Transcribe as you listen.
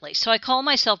So I call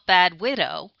myself Bad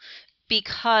Widow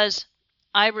because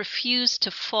I refuse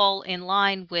to fall in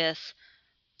line with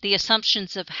the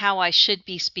assumptions of how I should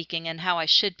be speaking and how I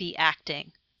should be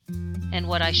acting and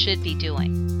what I should be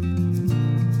doing.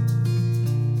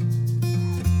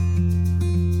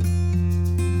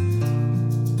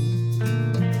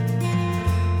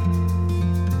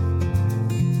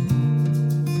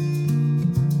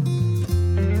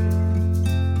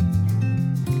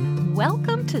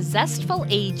 Welcome to Zestful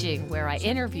Aging, where I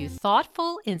interview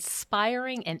thoughtful,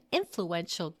 inspiring, and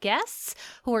influential guests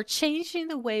who are changing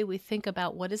the way we think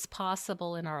about what is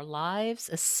possible in our lives,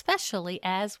 especially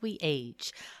as we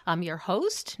age. I'm your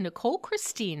host, Nicole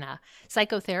Christina,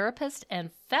 psychotherapist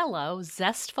and fellow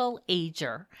Zestful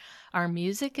Ager. Our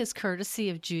music is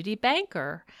courtesy of Judy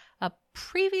Banker, a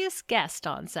previous guest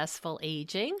on Zestful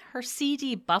Aging. Her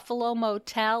CD Buffalo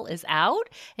Motel is out,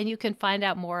 and you can find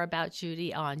out more about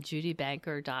Judy on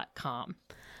judybanker.com.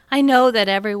 I know that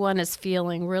everyone is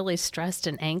feeling really stressed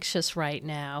and anxious right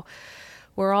now.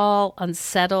 We're all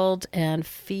unsettled and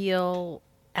feel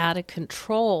out of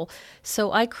control.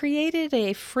 So I created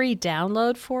a free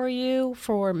download for you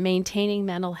for maintaining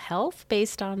mental health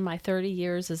based on my 30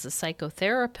 years as a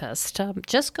psychotherapist.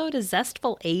 Just go to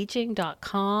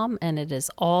zestfulaging.com and it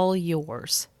is all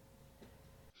yours.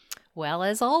 Well,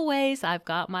 as always, I've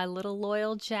got my little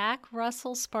loyal Jack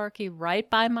Russell Sparky right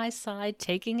by my side,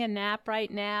 taking a nap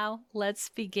right now. Let's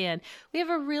begin. We have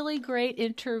a really great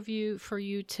interview for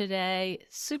you today,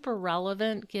 super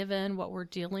relevant given what we're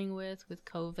dealing with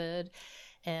COVID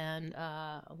and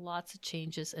lots of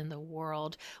changes in the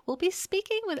world. We'll be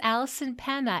speaking with Alison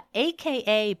Pena,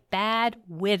 aka Bad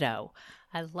Widow.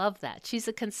 I love that. She's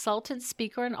a consultant,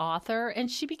 speaker, and author, and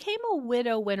she became a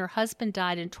widow when her husband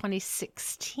died in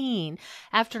 2016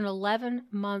 after an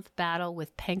 11-month battle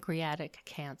with pancreatic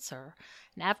cancer.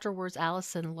 And afterwards,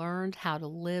 Alison learned how to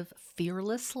live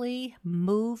fearlessly,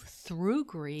 move through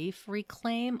grief,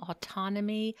 reclaim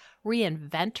autonomy,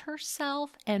 reinvent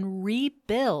herself, and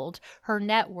rebuild her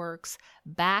networks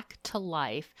back to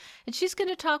life. And she's going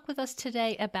to talk with us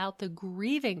today about the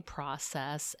grieving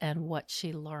process and what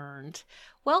she learned.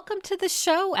 Welcome to the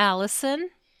show,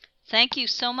 Alison. Thank you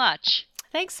so much.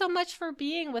 Thanks so much for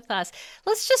being with us.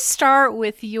 Let's just start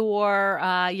with your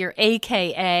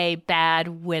AKA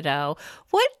Bad Widow.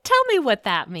 Tell me what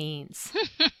that means.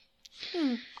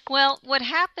 Well, what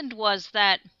happened was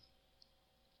that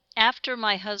after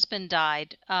my husband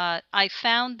died, I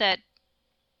found that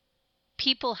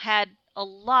people had a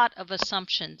lot of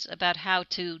assumptions about how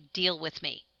to deal with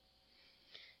me.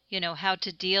 You know, how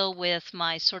to deal with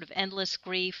my sort of endless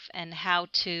grief and how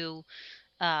to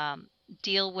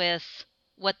deal with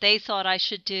what they thought I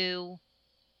should do,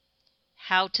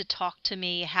 how to talk to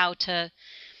me,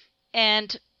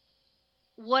 and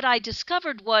what I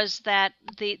discovered was that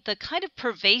the kind of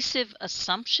pervasive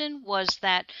assumption was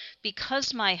that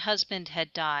because my husband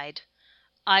had died,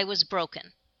 I was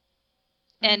broken.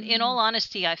 And in all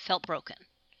honesty, I felt broken.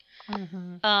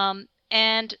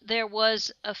 And there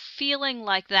was a feeling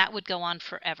like that would go on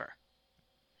forever.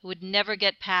 I would never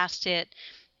get past it.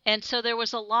 And so there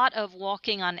was a lot of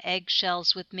walking on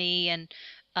eggshells with me, and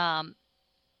I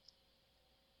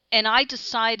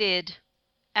decided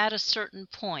at a certain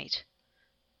point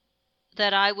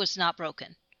that I was not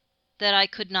broken, that I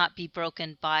could not be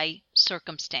broken by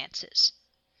circumstances.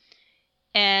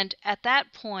 And at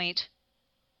that point,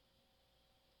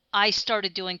 I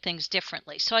started doing things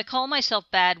differently. So I call myself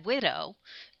Bad Widow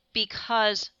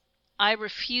because I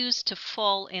refuse to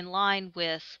fall in line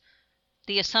with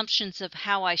the assumptions of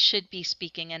how I should be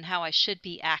speaking and how I should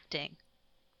be acting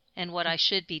and what I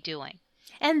should be doing.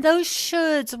 And those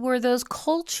shoulds, were those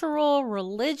cultural,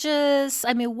 religious?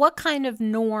 I mean, what kind of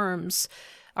norms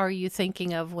are you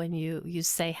thinking of when you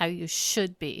say how you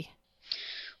should be?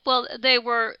 Well, they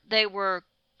were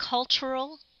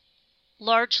cultural,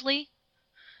 largely.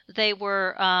 They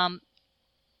were, I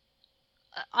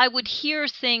would hear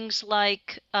things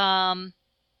like,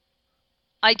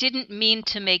 I didn't mean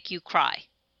to make you cry.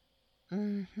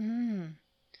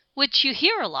 Which you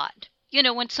hear a lot. You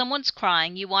know, when someone's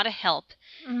crying, you want to help.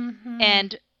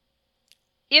 And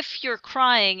if you're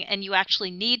crying and you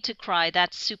actually need to cry,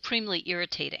 that's supremely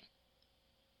irritating.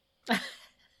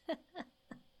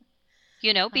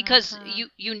 You know, because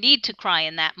you need to cry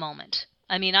in that moment.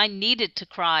 I mean, I needed to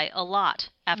cry a lot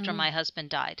after my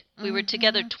husband died. We were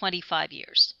together 25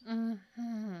 years.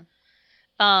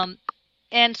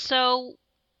 And so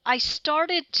I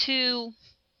started to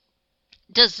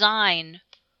design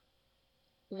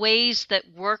ways that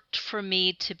worked for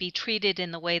me to be treated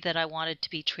in the way that I wanted to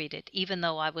be treated, even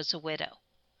though I was a widow.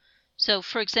 So,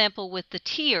 for example, with the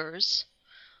tears,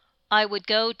 I would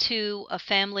go to a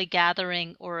family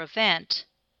gathering or event,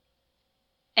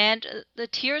 and the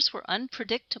tears were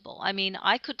unpredictable. I mean,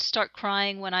 I could start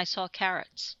crying when I saw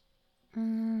carrots.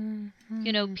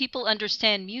 Mm-hmm. People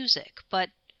understand music, but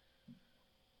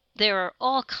there are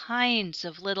all kinds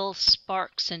of little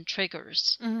sparks and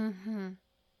triggers Mm-hmm.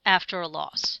 after a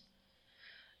loss,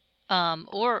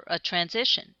 or a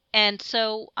transition. And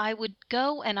so I would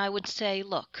go and I would say,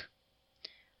 look,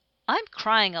 I'm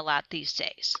crying a lot these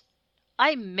days.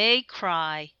 I may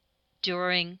cry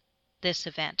during this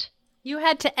event. You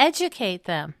had to educate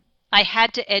them. I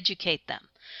had to educate them.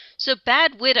 So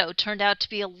Bad Widow turned out to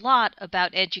be a lot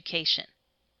about education.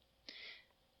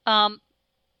 Um,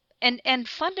 and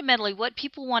fundamentally, what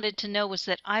people wanted to know was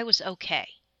that I was okay,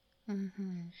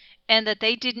 Mm-hmm. and that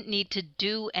they didn't need to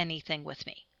do anything with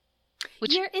me.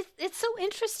 Which, It's so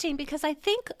interesting because I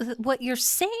think what you're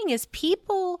saying is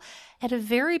people at a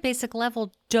very basic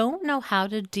level don't know how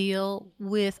to deal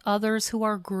with others who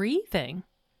are grieving.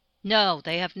 no,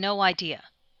 they have no idea.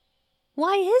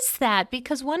 Why is that?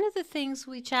 Because one of the things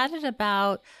we chatted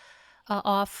about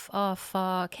off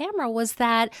camera was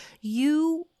that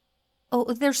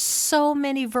there's so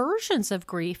many versions of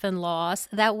grief and loss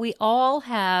that we all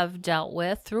have dealt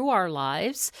with through our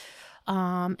lives,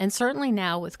 and certainly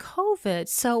now with COVID.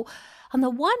 So, on the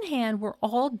one hand, we're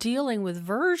all dealing with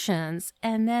versions,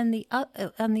 and then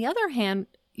on the other hand,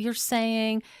 you're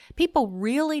saying people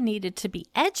really needed to be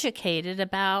educated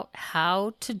about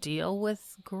how to deal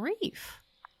with grief.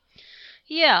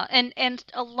 Yeah, and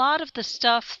a lot of the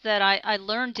stuff that I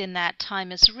learned in that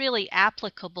time is really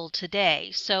applicable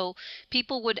today. So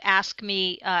people would ask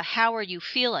me, how are you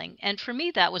feeling? And for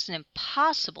me, that was an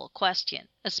impossible question,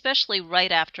 especially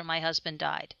right after my husband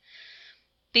died.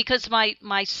 Because my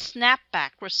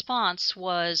snapback response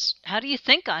was, how do you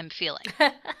think I'm feeling?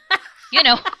 You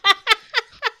know,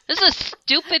 this is a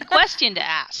stupid question to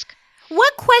ask.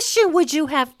 What question would you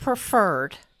have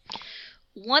preferred?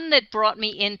 One that brought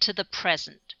me into the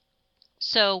present.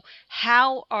 So,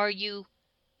 how are you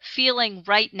feeling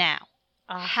right now?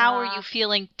 How are you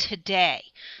feeling today?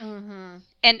 Mm-hmm.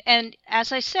 And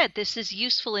as I said, this is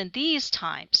useful in these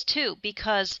times too,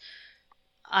 because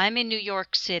I'm in New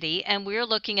York City and we're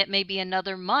looking at maybe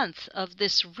another month of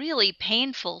this really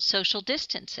painful social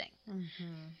distancing.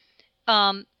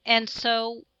 And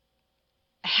so,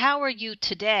 how are you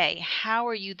today? How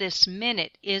are you this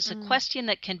minute is a question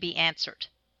that can be answered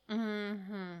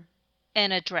and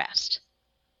addressed.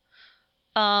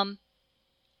 And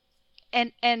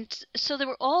so there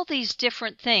were all these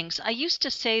different things. I used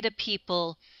to say to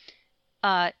people,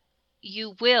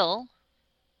 you will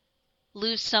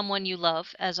lose someone you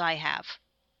love, as I have.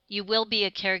 You will be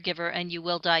a caregiver and you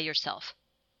will die yourself.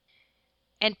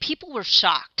 And people were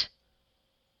shocked.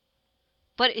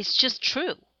 But it's just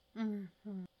true.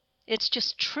 It's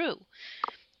just true.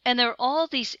 And there are all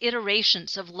these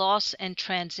iterations of loss and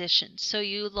transition. So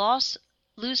you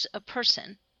lose a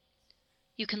person,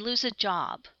 you can lose a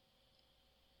job,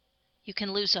 you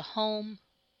can lose a home.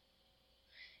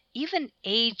 Even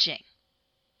aging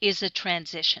is a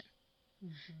transition.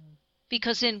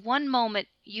 Because in one moment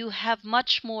you have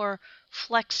much more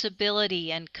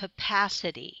flexibility and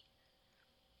capacity,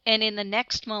 and in the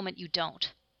next moment you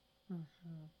don't.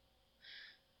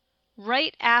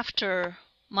 Right after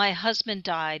my husband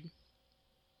died,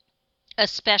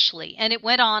 especially, and it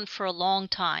went on for a long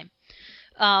time,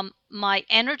 my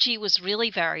energy was really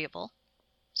variable.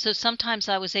 So sometimes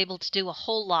I was able to do a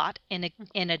whole lot in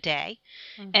a day,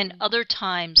 and other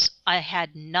times I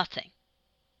had nothing.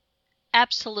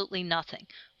 Absolutely nothing.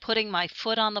 Putting my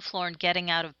foot on the floor and getting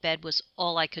out of bed was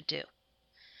all I could do.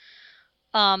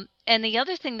 And the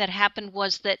other thing that happened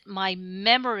was that my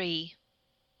memory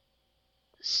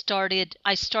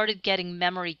I started getting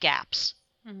memory gaps.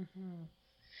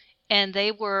 And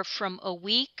they were from a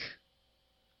week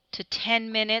to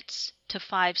 10 minutes to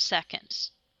 5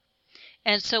 seconds.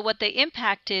 And so what they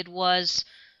impacted was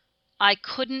I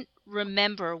couldn't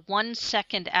remember 1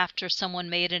 second after someone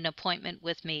made an appointment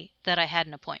with me that I had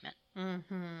an appointment.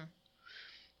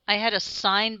 I had a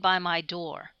sign by my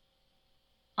door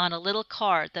on a little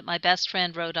card that my best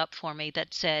friend wrote up for me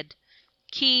that said,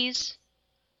 keys,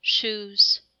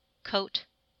 shoes, coat.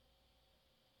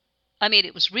 I mean,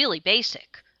 it was really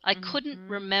basic. I couldn't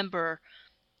remember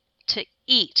to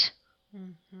eat.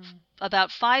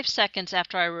 About 5 seconds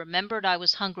after I remembered I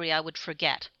was hungry, I would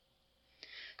forget.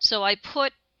 So I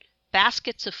put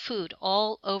baskets of food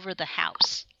all over the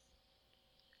house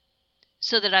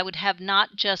so that I would have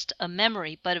not just a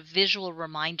memory, but a visual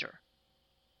reminder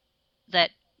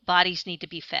that bodies need to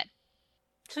be fed.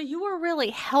 So you were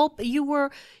really you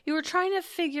were trying to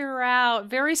figure out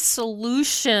very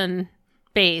solution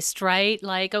based, right?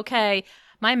 Like, okay,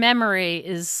 my memory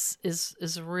is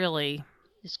really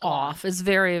Is gone. off. Is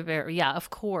very, very, yeah, of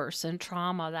course. And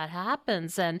trauma that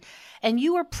happens. And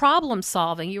you were problem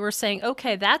solving. You were saying,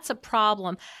 okay, that's a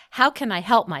problem. How can I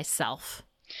help myself?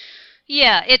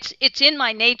 Yeah, it's in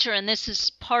my nature, and this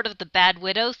is part of the bad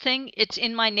widow thing. It's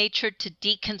in my nature to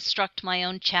deconstruct my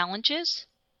own challenges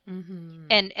Mm-hmm.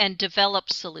 and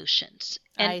develop solutions.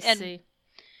 I see.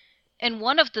 And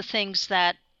one of the things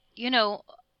that, you know,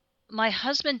 my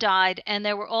husband died, and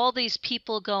there were all these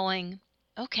people going,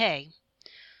 okay,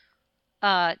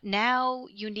 now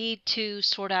you need to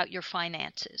sort out your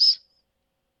finances.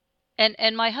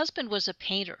 And my husband was a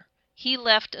painter. He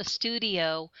left a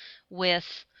studio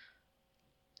with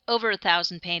over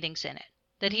 1,000 paintings in it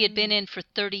that he had been Mm. in for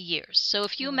 30 years. So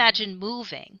if you Wow. imagine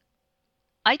moving,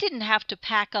 I didn't have to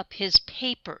pack up his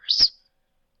papers.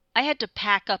 I had to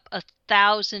pack up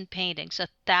 1,000 paintings,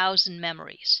 1,000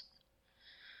 memories.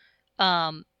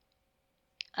 Um,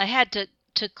 I had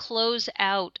to close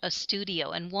out a studio,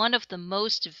 and one of the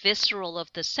most visceral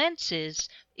of the senses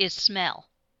is smell.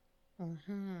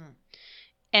 Mm-hmm.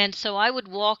 And so I would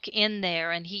walk in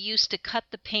there, and he used to cut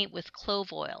the paint with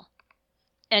clove oil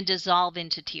and dissolve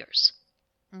into tears.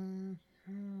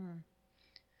 Mm-hmm.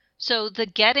 So the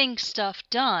getting stuff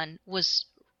done was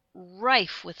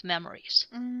rife with memories.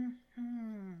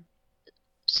 Mm-hmm.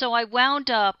 So I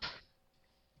wound up,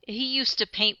 he used to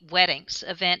paint weddings,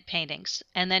 event paintings,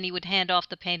 and then he would hand off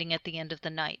the painting at the end of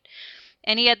the night.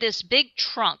 And he had this big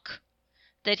trunk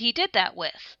that he did that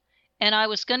with. And I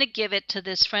was going to give it to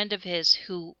this friend of his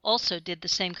who also did the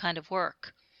same kind of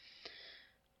work.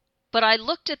 But I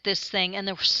looked at this thing, and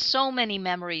there were so many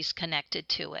memories connected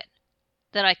to it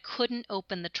that I couldn't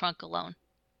open the trunk alone.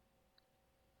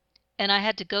 And I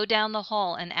had to go down the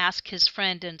hall and ask his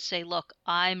friend and say, look,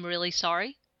 I'm really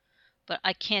sorry, but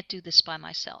I can't do this by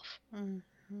myself.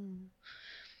 Mm-hmm.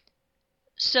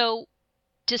 So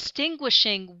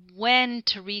distinguishing when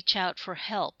to reach out for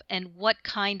help and what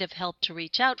kind of help to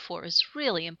reach out for is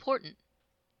really important.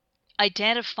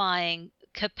 Identifying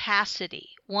capacity.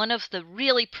 One of the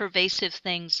really pervasive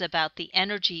things about the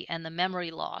energy and the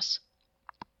memory loss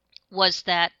was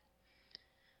that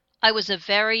I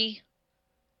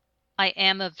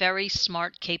am a very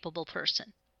smart, capable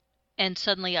person. And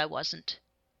suddenly I wasn't.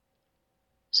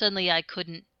 Suddenly I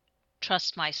couldn't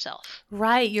trust myself.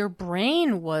 Right, your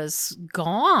brain was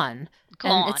gone.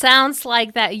 And it Gone. sounds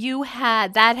like that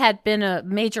had been a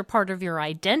major part of your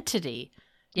identity,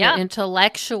 your Yeah.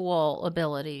 intellectual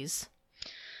abilities.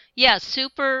 Yeah,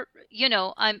 super,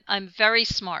 I'm very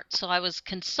smart. So I was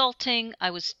consulting, I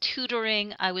was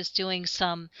tutoring, I was doing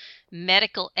some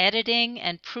medical editing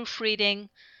and proofreading.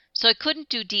 So I couldn't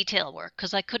do detail work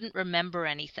because I couldn't remember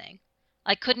anything.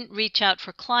 I couldn't reach out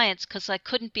for clients because I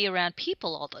couldn't be around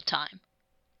people all the time.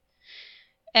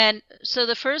 And so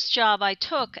the first job I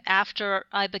took after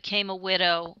I became a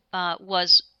widow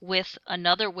was with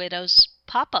another widow's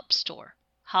pop-up store,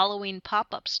 Halloween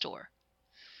pop-up store.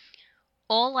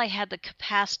 All I had the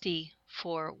capacity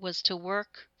for was to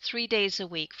work 3 days a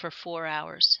week for 4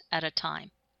 hours at a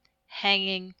time,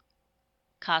 hanging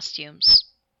costumes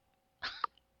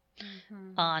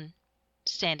Mm-hmm. on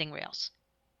standing rails.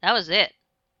 That was it.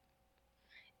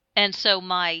 And so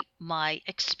my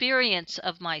experience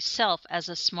of myself as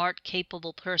a smart,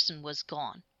 capable person was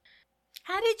gone.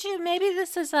 How did you, maybe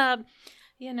this is a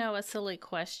silly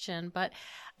question, but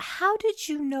how did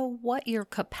you know what your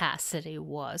capacity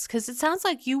was? Because it sounds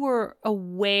like you were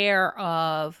aware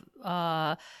of,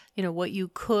 what you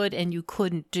could and you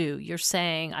couldn't do. You're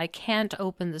saying, I can't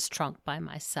open this trunk by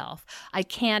myself. I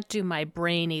can't do my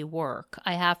brainy work.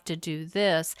 I have to do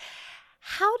this.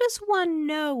 How does one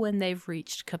know when they've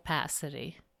reached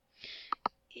capacity?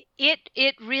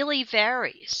 It really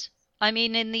varies. I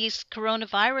mean, in these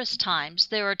coronavirus times,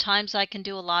 there are times I can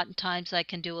do a lot and times I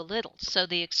can do a little. So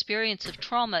the experience of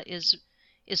trauma is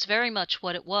very much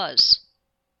what it was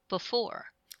before.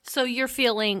 So you're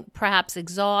feeling perhaps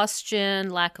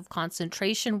exhaustion, lack of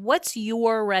concentration. What's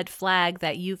your red flag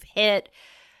that you've hit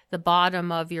the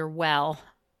bottom of your well?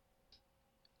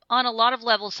 On a lot of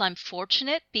levels, I'm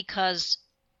fortunate because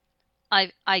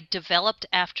I developed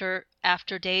after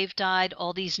Dave died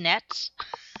all these nets.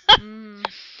 Mm.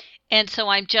 And so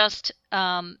I'm just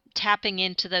tapping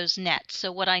into those nets.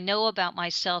 So what I know about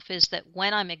myself is that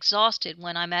when I'm exhausted,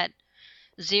 when I'm at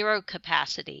zero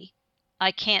capacity,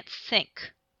 I can't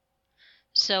think.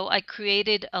 So I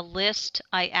created a list.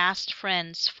 I asked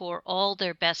friends for all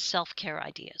their best self-care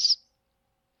ideas.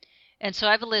 And so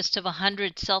I have a list of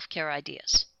 100 self-care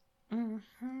ideas. Hmm.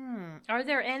 Are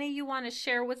there any you want to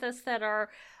share with us that are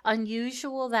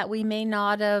unusual that we may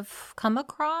not have come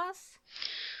across?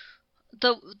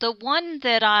 The one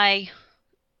that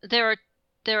there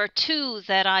are two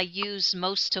that I use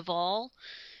most of all.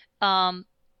 Um,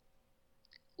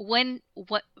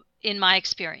 what in my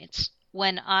experience,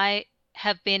 when I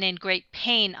have been in great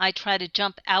pain, I try to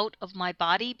jump out of my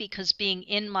body because being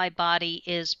in my body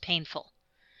is painful.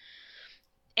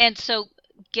 And so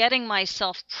getting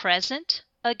myself present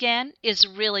again is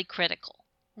really critical.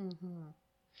 Mm-hmm.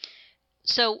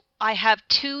 So I have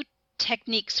two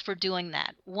techniques for doing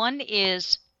that. One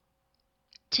is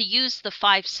to use the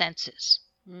five senses.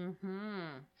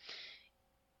 Mm-hmm.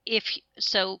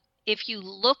 If you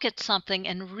look at something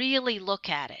and really look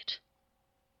at it,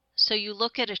 so you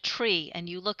look at a tree and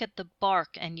you look at the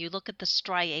bark and you look at the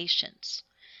striations.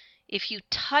 If you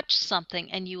touch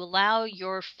something and you allow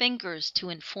your fingers to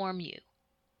inform you.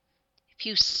 If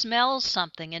you smell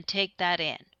something and take that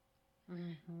in.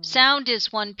 Mm-hmm. Sound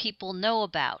is one people know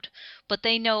about, but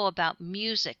they know about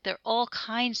music. There are all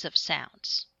kinds of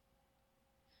sounds.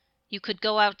 You could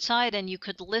go outside and you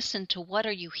could listen to what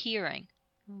are you hearing.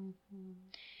 Mm-hmm.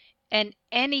 And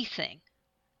anything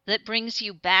that brings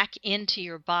you back into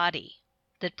your body,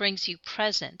 that brings you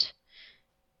present,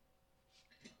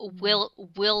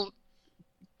 will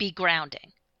be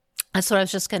grounding. That's what I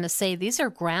was just going to say. These are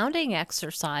grounding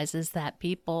exercises that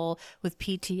people with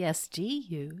PTSD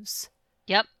use.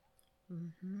 Yep.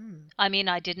 Mm-hmm. I mean,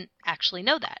 I didn't actually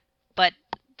know that, but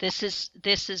this is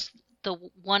the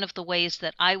one of the ways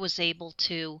that I was able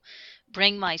to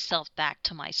bring myself back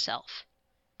to myself.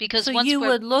 Because So once you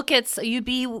we're would you'd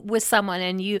be with someone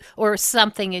and or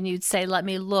something, and you'd say, "Let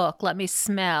me look, let me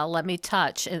smell, let me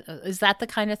touch." Is that the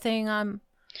kind of thing is what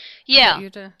yeah, you're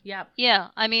doing? Yep. yeah.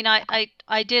 I mean,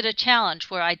 I did a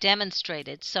challenge where I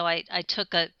demonstrated. So I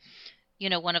took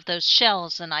one of those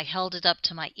shells and I held it up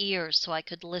to my ears so I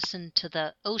could listen to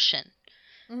the ocean.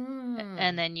 And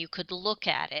Mm. then you could look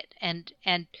at it, and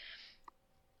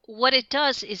what it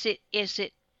does is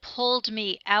it pulled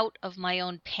me out of my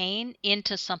own pain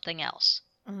into something else,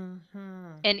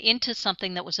 Mm-hmm. and into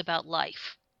something that was about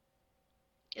life.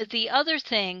 The other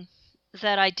thing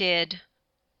that I did,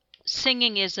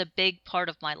 singing is a big part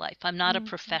of my life. I'm not a Mm-hmm.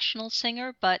 professional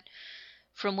singer, but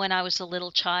from when I was a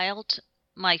little child,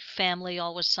 my family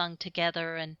always sung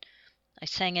together, and I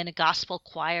sang in a gospel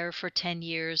choir for 10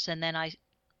 years, and then I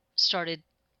started,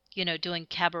 doing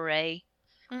cabaret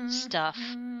stuff.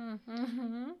 Mm-hmm.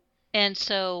 Mm-hmm. And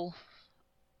so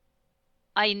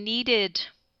I needed,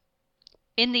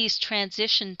 in these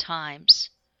transition times,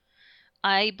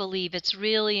 I believe it's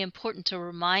really important to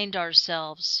remind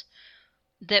ourselves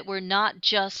that we're not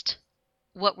just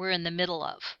what we're in the middle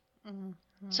of. So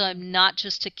Mm-hmm. I'm not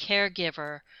just a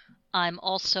caregiver, I'm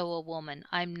also a woman.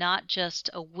 I'm not just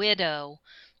a widow,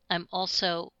 I'm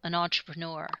also an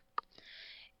entrepreneur.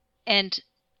 And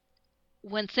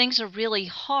when things are really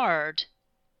hard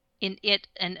in it,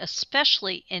 and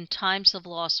especially in times of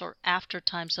loss or after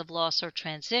times of loss or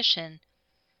transition,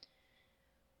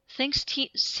 things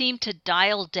seem to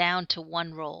dial down to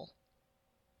one role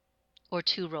or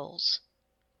two roles.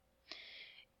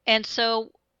 And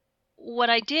so what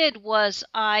I did was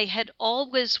I had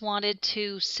always wanted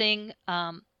to sing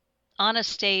on a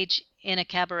stage in a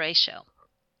cabaret show.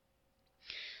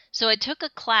 So I took a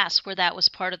class where that was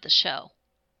part of the show.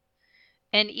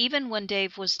 And even when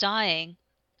Dave was dying,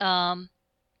 um,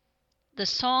 the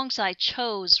songs I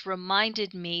chose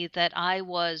reminded me that I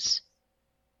was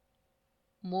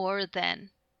more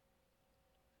than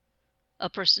a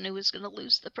person who was going to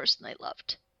lose the person they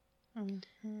loved.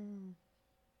 Mm-hmm.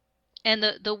 And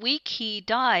the week he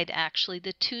died, actually,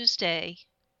 the Tuesday,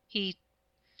 he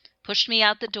pushed me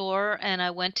out the door and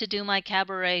I went to do my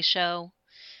cabaret show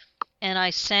and I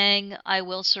sang I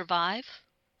Will Survive.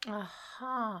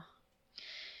 Uh-huh.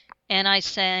 And I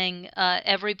sang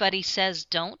Everybody Says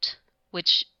Don't,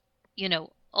 which,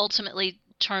 ultimately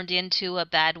turned into a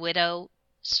Bad Widow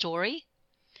story.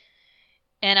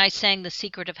 And I sang The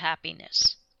Secret of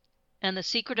Happiness. And The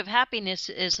Secret of Happiness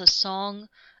is a song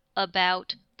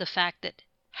about the fact that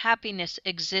happiness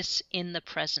exists in the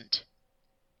present.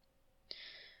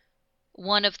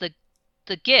 One of the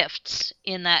gifts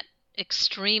in that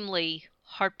extremely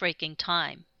heartbreaking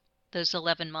time, those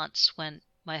 11 months when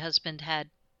my husband had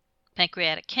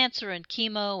pancreatic cancer and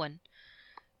chemo,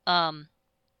 and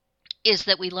is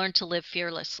that we learned to live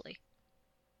fearlessly.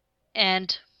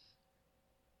 And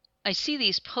I see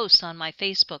these posts on my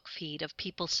Facebook feed of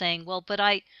people saying, well, but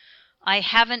I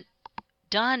haven't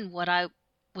done what I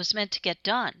was meant to get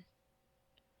done.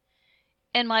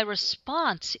 And my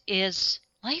response is,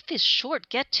 life is short,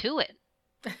 get to it.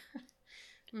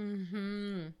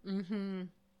 Mhm. Mhm.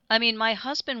 I mean, my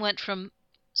husband went from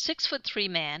 6'3"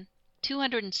 man,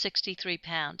 263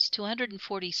 pounds, to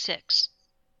 146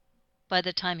 by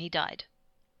the time he died.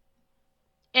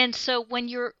 And so when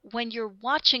you're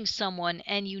watching someone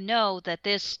and you know that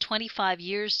this 25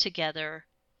 years together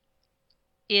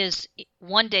is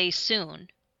one day soon,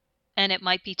 and it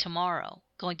might be tomorrow,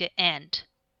 going to end,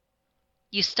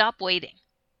 you stop waiting.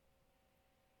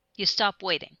 You stop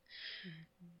waiting.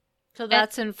 So And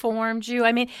that's informed you.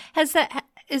 I mean, is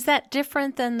that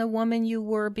different than the woman you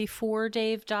were before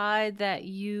Dave died, that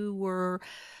you were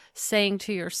saying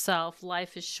to yourself,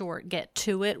 life is short, get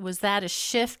to it? Was that a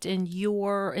shift in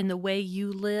the way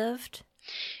you lived?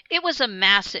 it was a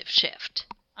massive shift.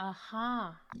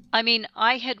 Uh-huh. I mean,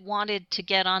 I had wanted to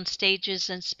get on stages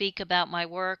and speak about my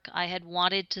work. I had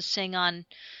wanted to sing on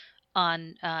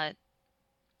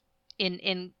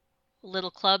in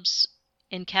little clubs,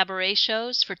 in cabaret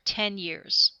shows for 10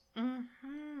 years.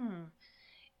 Mhm.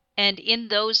 And in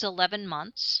those 11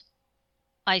 months,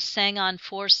 I sang on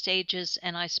 4 stages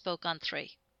and I spoke on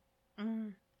 3.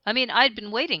 Mm. I mean, I'd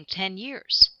been waiting 10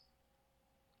 years.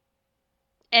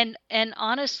 And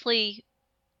honestly,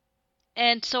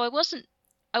 and so I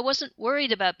wasn't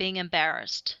worried about being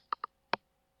embarrassed.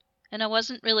 And I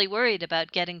wasn't really worried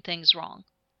about getting things wrong,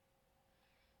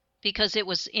 because it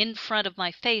was in front of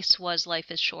my face was life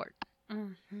is short.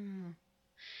 Mhm.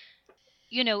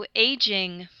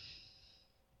 Aging,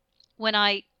 when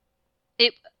I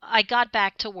got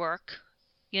back to work,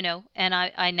 and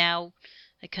I now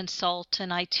I consult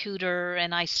and I tutor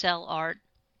and I sell art.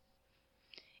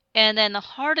 And then the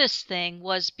hardest thing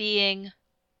was being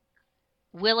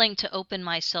willing to open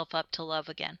myself up to love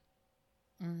again.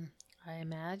 I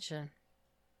imagine.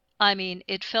 I mean,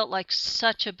 it felt like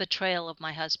such a betrayal of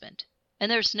my husband. And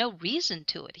there's no reason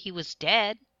to it. He was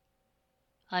dead.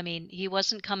 I mean, he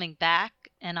wasn't coming back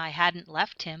and I hadn't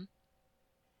left him.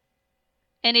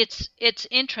 And it's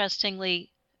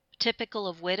interestingly typical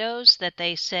of widows that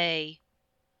they say,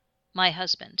 my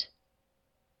husband,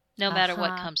 no matter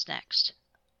what Uh-huh. comes next.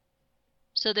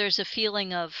 So there's a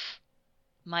feeling of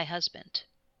my husband,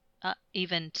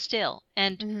 even still,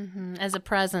 and As a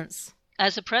presence.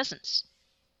 as a presence.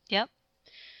 Yep.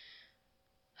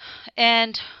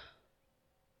 And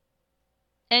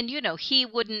he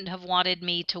wouldn't have wanted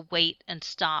me to wait and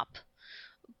stop.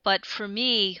 But for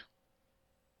me,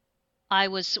 I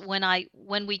was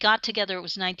when we got together, it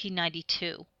was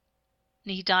 1992.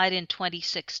 And he died in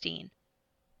 2016.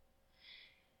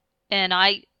 And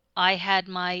I had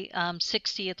my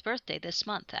 60th birthday this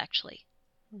month, actually.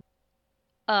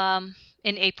 In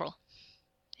April.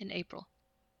 In April.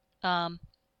 Um,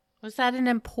 Was that an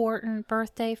important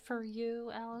birthday for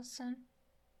you, Alison?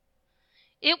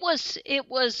 it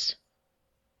was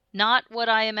not what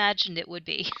I imagined it would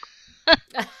be.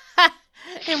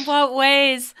 In what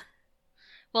ways?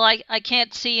 Well, I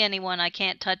can't see anyone, I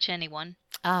can't touch anyone,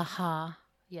 Uh-huh.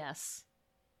 Yes.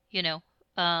 you know.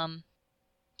 Um,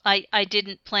 I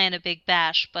didn't plan a big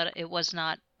bash, but it was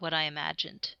not what I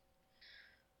imagined.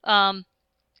 Um,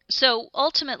 so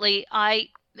ultimately,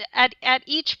 at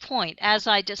each point, as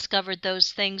I discovered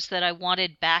those things that I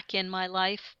wanted back in my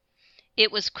life,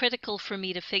 it was critical for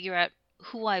me to figure out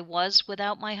who I was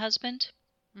without my husband.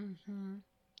 Mm-hmm.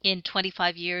 In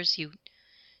 25 years, you're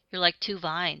like two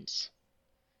vines.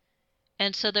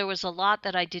 And so there was a lot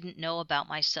that I didn't know about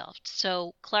myself.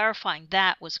 So clarifying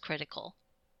that was critical.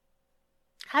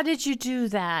 How did you do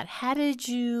that? How did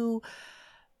you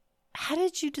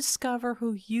discover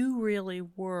who you really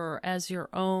were as your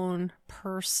own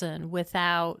person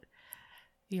without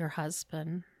your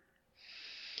husband?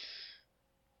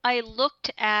 I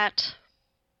looked at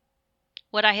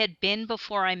what I had been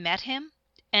before I met him,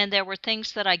 and there were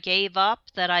things that I gave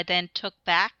up that I then took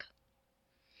back.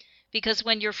 Because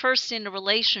when you're first in a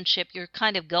relationship, you're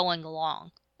kind of going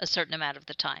along a certain amount of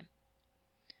the time.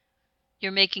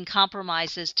 You're making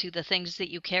compromises to the things that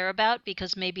you care about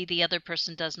because maybe the other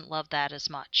person doesn't love that as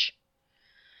much.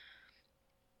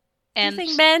 Do you think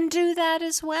And men do that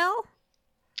as well?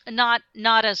 not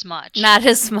as much. Not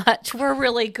as much. We're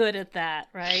really good at that,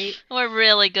 right? We're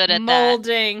really good at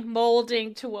that.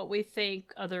 Molding to what we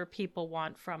think other people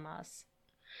want from us.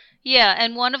 Yeah,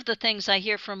 and one of the things I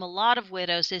hear from a lot of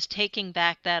widows is taking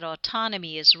back that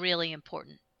autonomy is really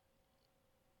important.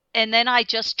 And then I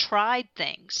just tried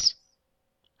things.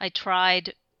 I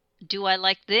tried, do I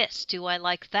like this? Do I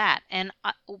like that? And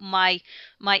my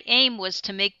aim was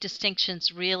to make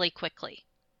distinctions really quickly.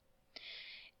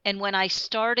 And when I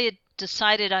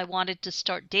decided I wanted to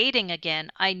start dating again,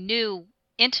 I knew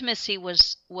intimacy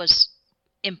was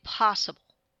impossible.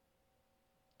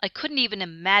 I couldn't even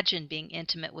imagine being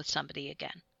intimate with somebody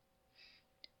again.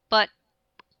 But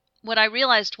what I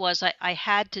realized was I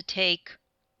had to take,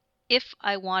 if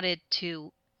I wanted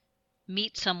to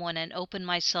meet someone and open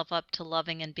myself up to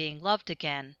loving and being loved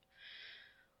again,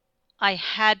 I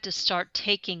had to start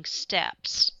taking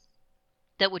steps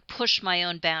that would push my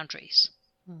own boundaries.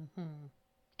 Mm-hmm.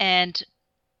 And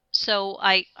so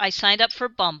I signed up for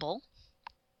Bumble.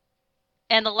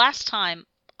 And the last time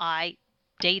I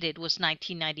dated was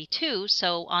 1992,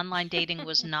 so online dating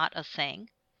was not a thing.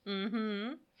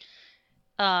 Mm-hmm.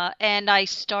 And I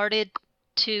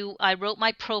wrote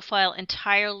my profile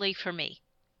entirely for me.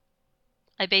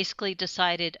 I basically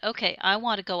decided, okay, I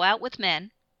want to go out with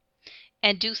men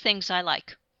and do things I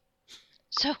like.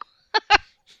 So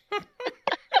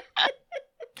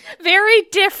Very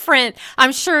different,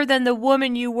 I'm sure, than the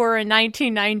woman you were in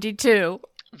 1992.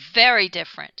 very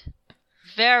different.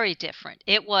 Very different.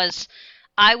 It was,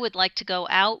 I would like to go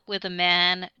out with a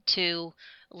man to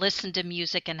listen to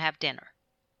music and have dinner.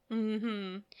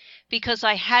 Mm-hmm. Because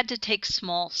I had to take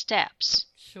small steps.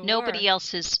 Sure. Nobody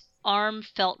else's arm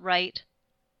felt right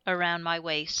around my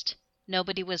waist.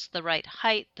 Nobody was the right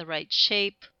height, the right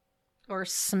shape. Or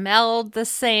smelled the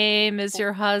same as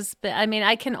your husband. I mean,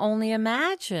 I can only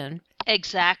imagine.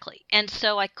 Exactly. And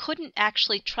so I couldn't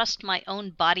actually trust my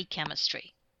own body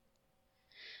chemistry.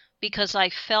 Because I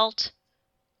felt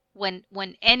when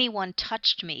anyone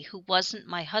touched me who wasn't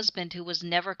my husband, who was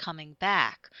never coming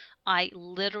back, I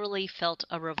literally felt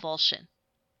a revulsion.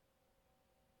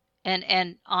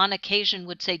 And on occasion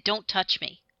would say, "Don't touch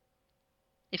me."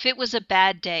 If it was a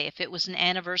bad day, if it was an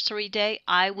anniversary day,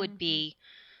 I would be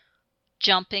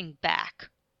jumping back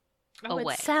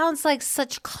away. It sounds like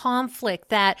such conflict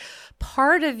that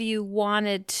part of you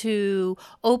wanted to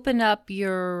open up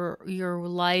your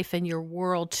life and your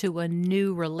world to a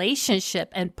new relationship,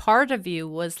 and part of you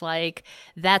was like,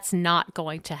 that's not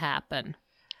going to happen.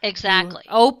 Exactly.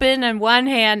 You open on one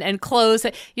hand and close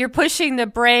it. You're pushing the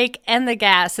brake and the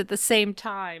gas at the same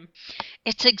time.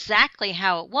 It's exactly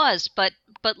how it was, but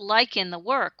like in the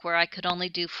work where I could only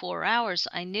do 4 hours,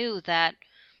 I knew that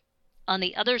on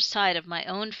the other side of my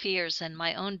own fears and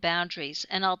my own boundaries,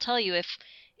 and I'll tell you,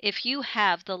 if you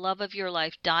have the love of your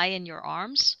life die in your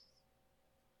arms,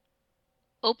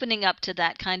 opening up to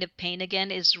that kind of pain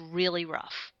again is really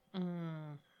rough.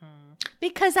 Mm-hmm.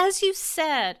 Because as you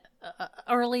said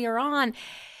earlier on,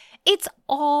 it's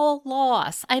all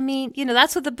loss. I mean,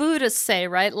 that's what the Buddhists say,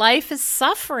 right? Life is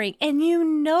suffering, and you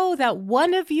know that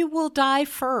one of you will die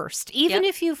first. Even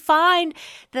if you find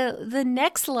the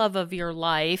next love of your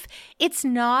life, it's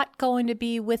not going to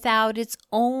be without its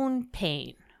own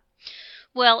pain.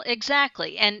 Well,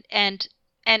 exactly. And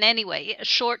anyway, a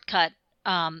shortcut,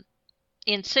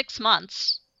 in 6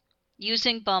 months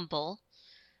using Bumble,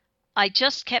 I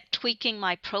just kept tweaking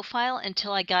my profile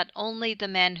until I got only the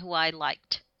men who I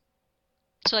liked.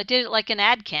 So I did it like an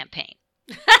ad campaign.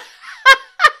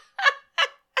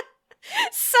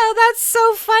 So that's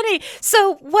so funny.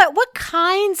 So what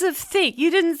kinds of things? You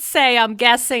didn't say, I'm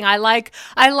guessing, I like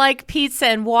pizza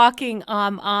and walking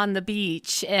on the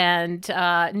beach and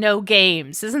no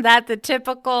games. Isn't that the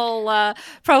typical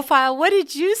profile? What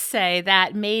did you say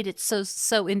that made it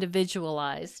so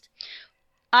individualized?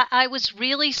 I was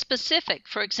really specific.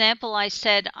 For example, I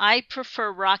said, I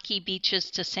prefer rocky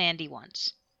beaches to sandy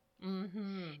ones.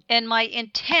 Mm-hmm. And my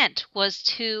intent was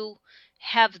to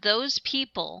have those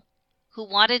people who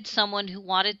wanted someone who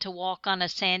wanted to walk on a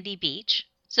sandy beach.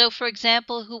 So, for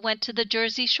example, who went to the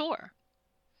Jersey Shore,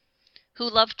 who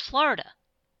loved Florida,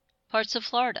 parts of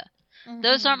Florida. Mm-hmm.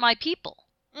 Those aren't my people.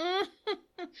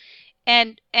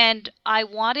 And I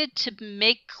wanted to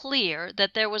make clear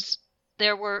that there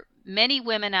were many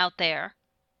women out there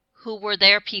who were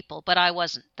their people, but I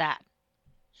wasn't that.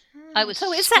 I was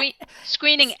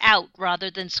screening out rather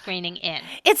than screening in.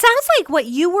 It sounds like what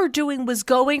you were doing was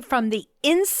going from the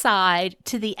inside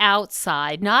to the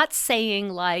outside, not saying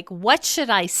like, what should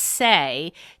I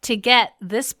say to get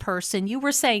this person? You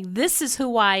were saying, this is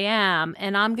who I am,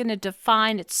 and I'm going to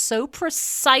define it so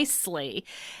precisely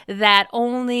that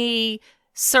only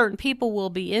certain people will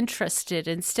be interested,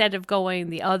 instead of going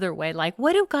the other way. Like,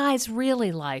 what do guys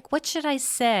really like? What should I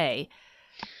say?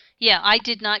 Yeah, I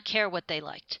did not care what they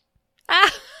liked.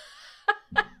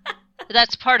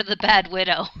 That's part of the bad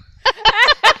widow.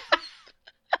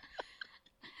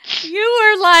 You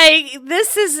were like,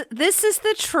 this is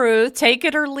the truth, take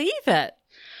it or leave it.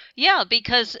 Yeah,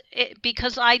 because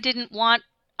I didn't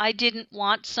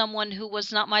want someone who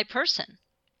was not my person.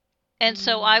 And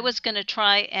so I was going to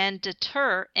try and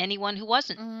deter anyone who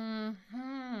wasn't.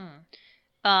 Mm-hmm.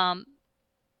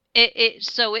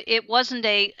 it wasn't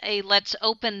a let's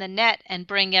open the net and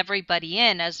bring everybody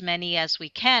in, as many as we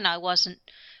can. I wasn't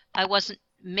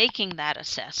making that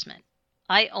assessment.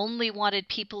 I only wanted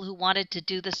people who wanted to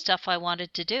do the stuff I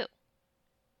wanted to do.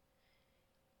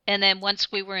 And then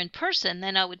once we were in person,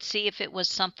 then I would see if it was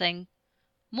something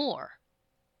more.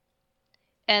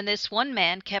 And this one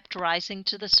man kept rising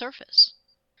to the surface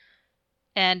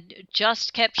and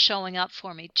just kept showing up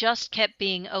for me, just kept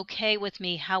being okay with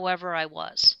me however I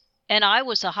was. And I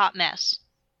was a hot mess.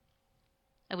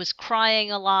 I was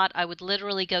crying a lot. I would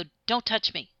literally go, "Don't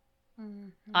touch me."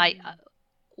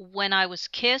 When I was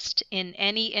kissed in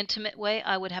any intimate way,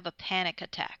 I would have a panic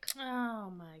attack.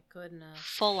 Oh my goodness.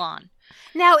 Full on.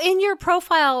 Now, in your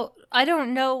profile, I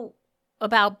don't know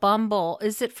about Bumble.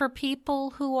 Is it for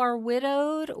people who are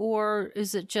widowed, or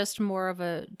is it just more of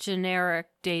a generic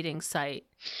dating site?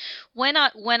 When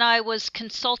I was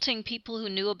consulting people who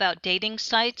knew about dating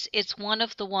sites, it's one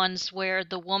of the ones where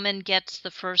the woman gets the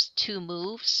first two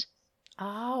moves.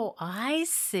 Oh, I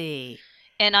see.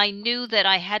 And I knew that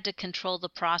I had to control the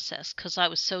process because I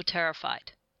was so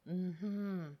terrified.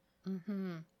 And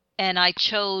I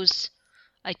chose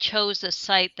a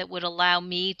site that would allow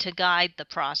me to guide the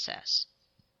process.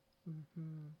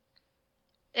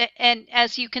 And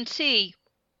as you can see,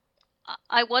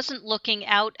 I wasn't looking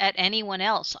out at anyone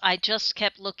else. I just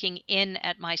kept looking in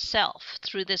at myself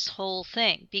through this whole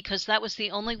thing, because that was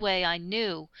the only way I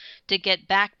knew to get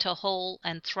back to whole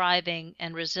and thriving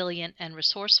and resilient and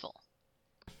resourceful.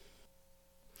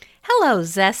 Hello,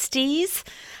 Zesties.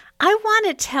 I want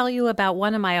to tell you about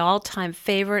one of my all-time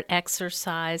favorite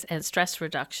exercise and stress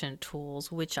reduction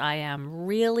tools, which I am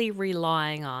really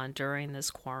relying on during this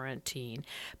quarantine.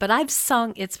 But I've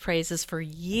sung its praises for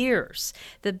years.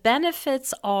 The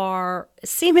benefits are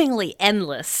seemingly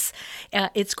endless.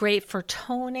 It's great for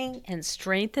toning and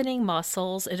strengthening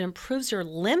muscles. It improves your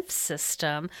lymph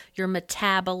system, your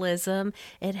metabolism.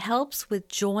 It helps with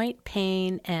joint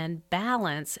pain and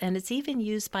balance. And it's even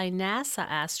used by NASA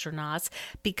astronauts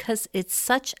because it's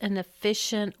such an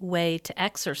efficient way to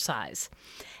exercise.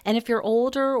 And if you're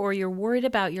older or you're worried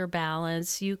about your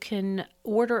balance, you can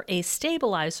order a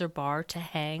stabilizer bar to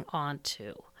hang on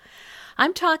to.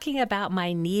 I'm talking about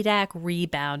my NEDAC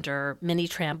Rebounder mini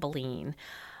trampoline.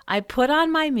 I put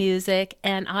on my music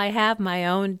and I have my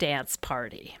own dance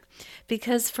party.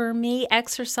 Because for me,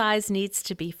 exercise needs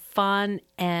to be fun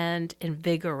and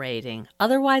invigorating.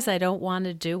 Otherwise, I don't want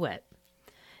to do it.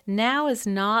 Now is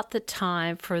not the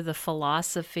time for the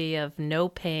philosophy of no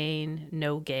pain,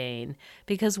 no gain,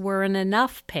 because we're in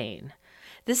enough pain.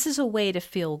 This is a way to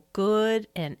feel good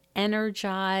and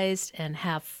energized and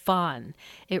have fun.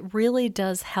 It really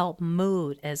does help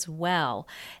mood as well.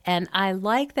 And I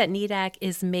like that NEDAC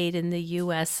is made in the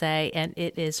USA and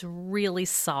it is really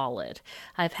solid.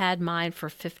 I've had mine for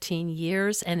 15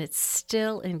 years and it's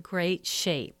still in great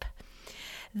shape.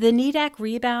 The NEDAC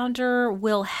Rebounder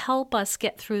will help us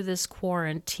get through this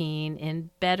quarantine in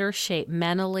better shape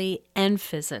mentally and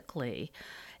physically.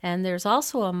 And there's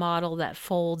also a model that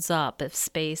folds up if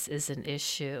space is an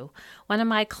issue. One of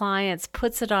my clients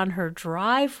puts it on her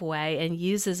driveway and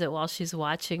uses it while she's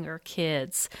watching her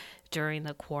kids during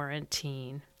the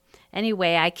quarantine.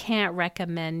 Anyway, I can't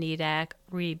recommend NEDAC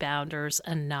Rebounders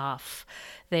enough.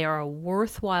 They are a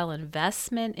worthwhile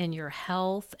investment in your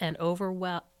health and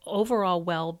overall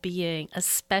well-being,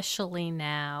 especially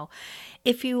now.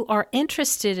 If you are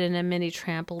interested in a mini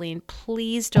trampoline,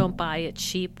 please don't buy a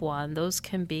cheap one. Those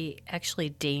can be actually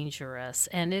dangerous,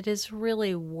 and it is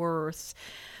really worth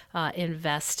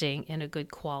investing in a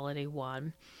good quality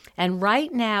one. And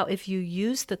right now, if you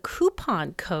use the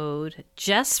coupon code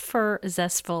just for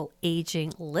Zestful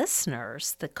Aging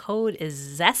listeners, the code is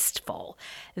Zestful.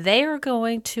 They are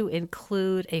going to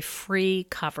include a free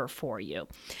cover for you.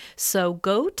 So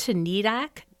go to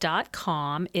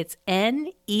needak.com. It's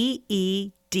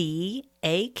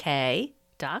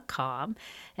NEEDAK.com.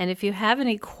 And if you have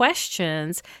any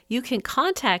questions, you can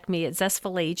contact me at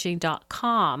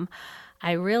zestfulaging.com.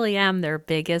 I really am their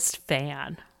biggest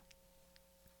fan.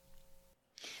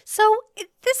 So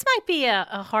this might be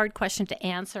a hard question to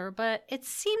answer, but it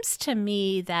seems to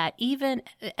me that even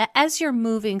as you're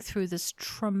moving through this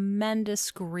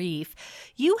tremendous grief,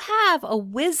 you have a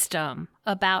wisdom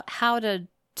about how to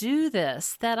do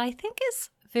this that I think is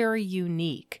very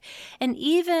unique. And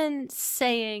even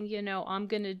saying, I'm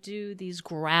going to do these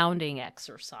grounding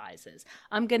exercises.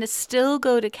 I'm going to still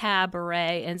go to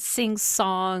cabaret and sing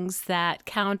songs that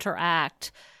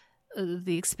counteract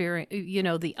the experience,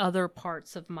 the other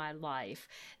parts of my life.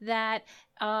 That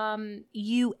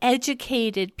you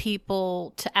educated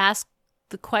people to ask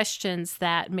the questions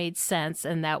that made sense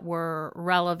and that were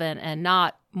relevant and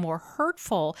not more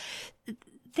hurtful,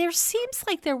 there seems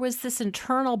like there was this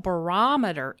internal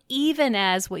barometer, even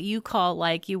as what you call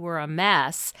like you were a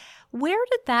mess. Where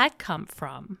did that come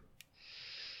from?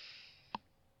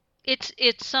 It's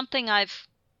something I've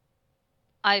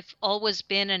always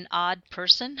been an odd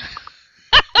person.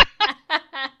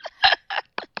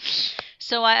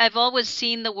 So I've always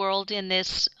seen the world in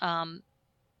this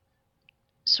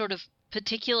sort of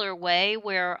particular way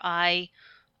where I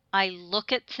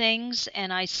look at things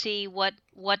and I see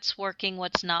what's working,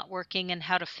 what's not working, and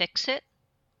how to fix it.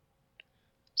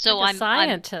 So like a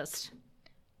scientist.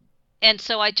 And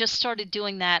so I just started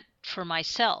doing that for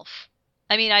myself.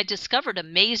 I mean, I discovered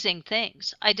amazing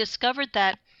things. I discovered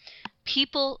that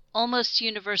people almost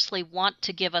universally want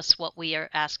to give us what we are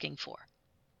asking for.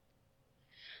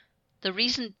 The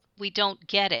reason we don't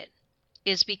get it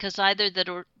is because either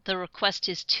the request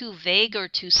is too vague or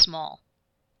too small,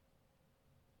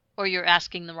 or you're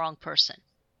asking the wrong person.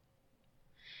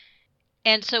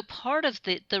 And so part of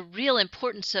the real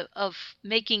importance of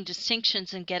making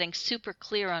distinctions and getting super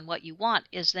clear on what you want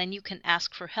is then you can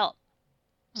ask for help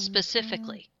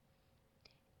specifically.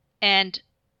 And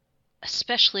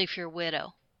especially if you're a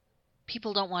widow,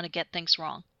 people don't want to get things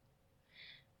wrong.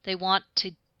 They want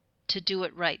to do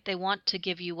it right. They want to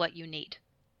give you what you need.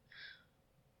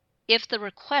 If the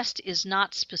request is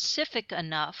not specific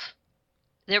enough,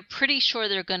 they're pretty sure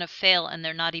they're going to fail and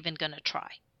they're not even going to try.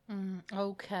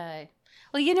 Okay.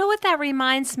 Well, you know what that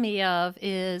reminds me of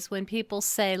is when people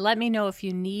say, let me know if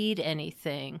you need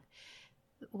anything.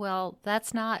 Well,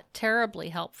 that's not terribly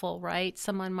helpful, right?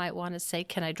 Someone might want to say,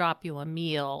 can I drop you a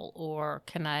meal or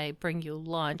can I bring you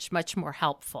lunch? Much more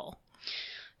helpful.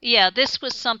 Yeah, this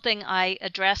was something I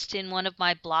addressed in one of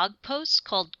my blog posts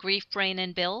called Grief, Brain,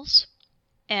 and Bills.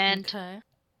 And okay.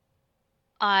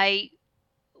 I'll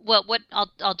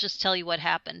just tell you what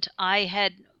happened.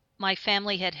 My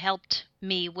family had helped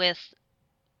me with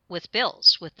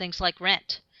bills, with things like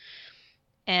rent.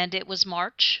 And it was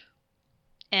March,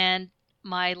 and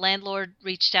my landlord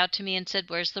reached out to me and said,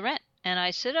 "Where's the rent?" And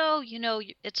I said, "Oh,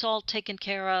 it's all taken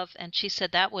care of." And she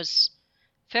said, "That was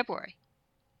February.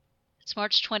 It's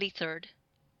March 23rd.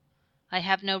 I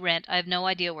have no rent. I have no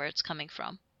idea where it's coming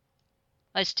from.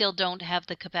 I still don't have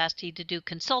the capacity to do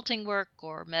consulting work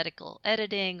or medical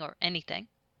editing or anything."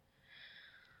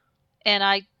 And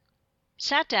I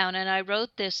sat down and I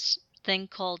wrote this thing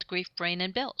called Grief, Brain,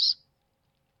 and Bills.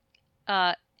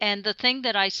 And the thing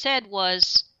that I said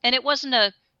was, and it wasn't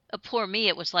a poor me,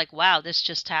 it was like, wow, this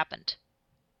just happened.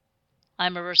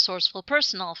 I'm a resourceful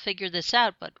person, I'll figure this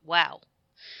out, but wow.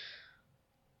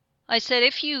 I said,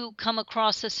 if you come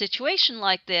across a situation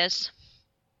like this,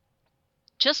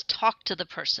 just talk to the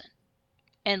person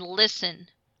and listen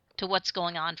to what's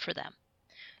going on for them.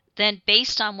 Then,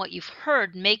 based on what you've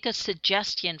heard, make a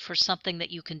suggestion for something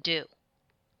that you can do.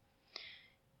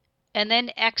 And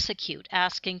then execute,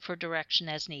 asking for direction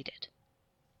as needed.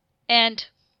 And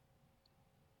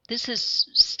this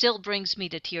still brings me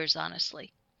to tears,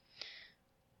 honestly.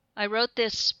 I wrote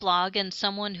this blog, and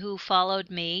someone who followed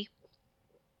me,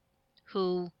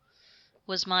 who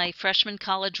was my freshman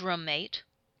college roommate,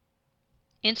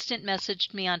 instant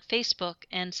messaged me on Facebook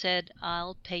and said,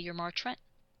 "I'll pay your March rent."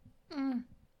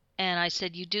 And I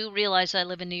said, "You do realize I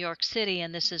live in New York City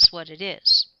and this is what it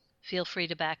is. Feel free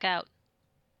to back out."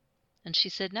 And she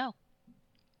said, "No.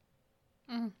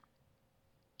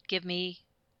 Give me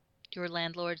your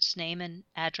landlord's name and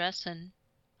address and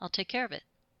I'll take care of it."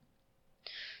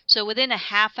 So within a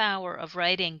half hour of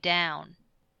writing down,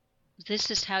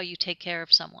 this is how you take care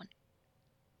of someone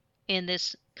in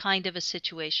this kind of a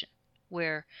situation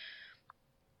where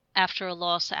after a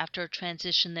loss, after a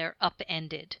transition, they're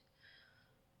upended.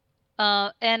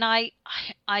 And I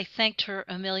thanked her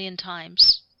a million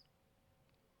times.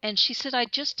 And she said, "I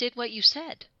just did what you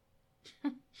said.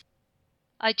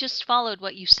 I just followed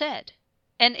what you said."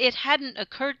 And it hadn't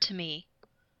occurred to me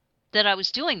that I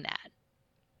was doing that.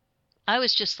 I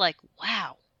was just like,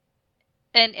 wow.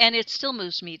 And it still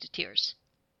moves me to tears.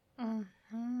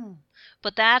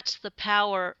 But that's the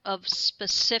power of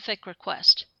specific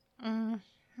request.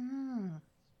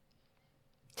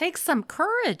 Takes some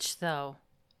courage, though.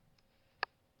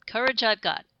 Courage I've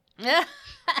got.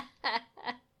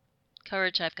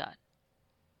 Courage I've got.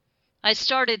 I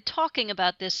started talking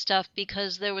about this stuff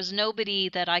because there was nobody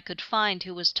that I could find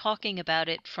who was talking about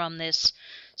it from this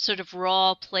sort of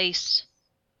raw place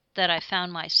that I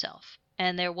found myself.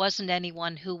 And there wasn't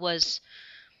anyone who was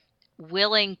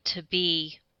willing to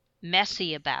be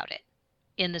messy about it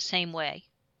in the same way.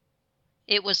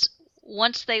 It was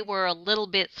once they were a little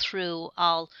bit through,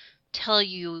 "I'll tell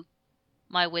you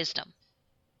my wisdom.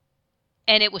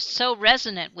 And it was so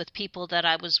resonant with people that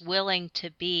I was willing to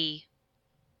be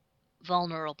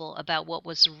vulnerable about what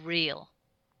was real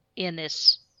in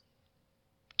this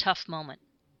tough moment.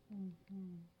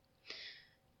 Mm-hmm.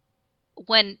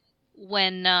 When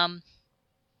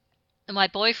my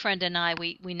boyfriend and I,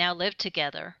 we now live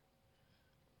together.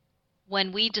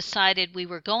 When we decided we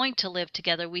were going to live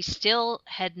together, we still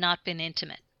had not been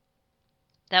intimate.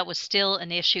 That was still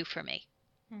an issue for me.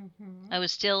 Mm-hmm. I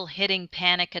was still hitting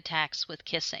panic attacks with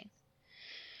kissing.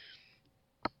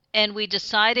 And we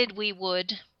decided we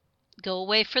would go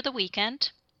away for the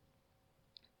weekend.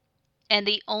 And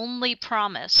the only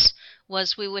promise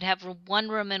was we would have one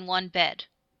room and one bed.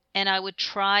 And I would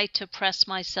try to press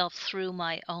myself through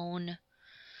my own.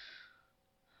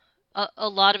 A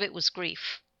lot of it was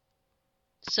grief.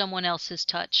 Someone else's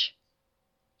touch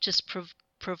just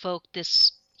provoked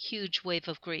this huge wave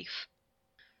of grief.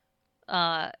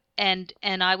 And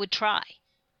I would try.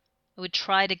 I would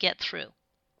try to get through.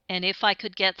 And if I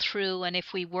could get through, and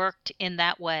if we worked in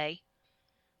that way,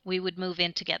 we would move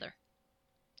in together.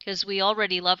 Because we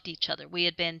already loved each other. We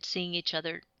had been seeing each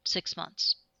other 6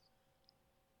 months.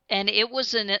 And it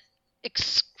was an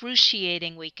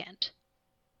excruciating weekend.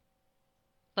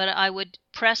 But I would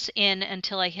press in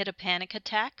until I hit a panic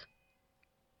attack.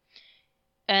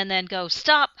 And then go,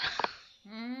 stop!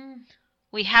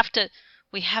 We have to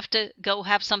go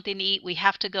have something to eat. We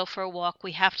have to go for a walk.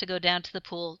 We have to go down to the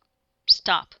pool.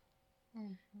 Stop.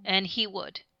 And he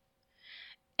would.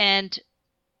 And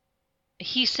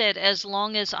he said as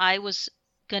long as I was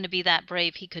going to be that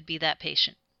brave, he could be that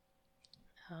patient.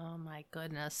 Oh, my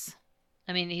goodness.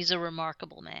 I mean, he's a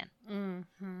remarkable man.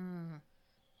 Mm-hmm.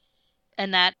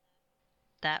 And that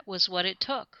was what it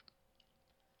took.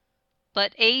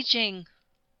 But aging,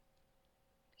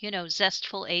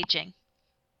 zestful aging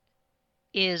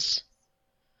is,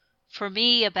 for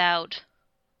me, about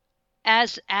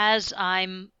as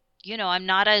I'm, I'm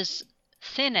not as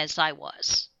thin as I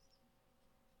was.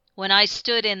 When I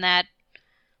stood in that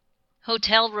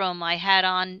hotel room, I had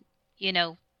on,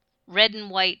 red and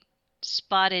white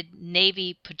spotted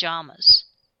navy pajamas.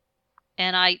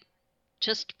 And I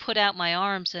just put out my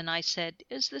arms and I said,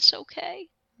 is this okay?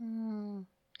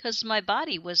 Because my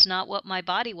body was not what my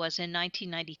body was in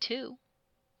 1992.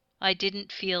 I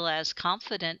didn't feel as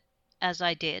confident as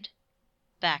I did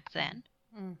back then.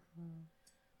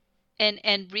 Mm-hmm.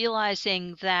 And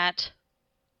realizing that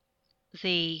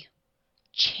the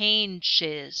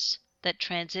changes that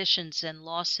transitions and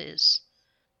losses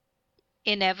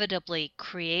inevitably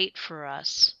create for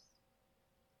us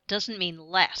doesn't mean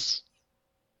less.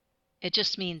 It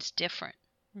just means different.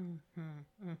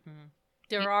 Mm-hmm. Mm-hmm.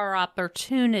 There are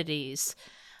opportunities,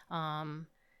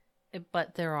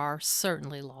 but there are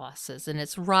certainly losses, and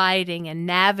it's riding and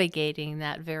navigating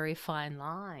that very fine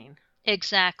line.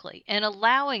 Exactly. And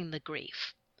allowing the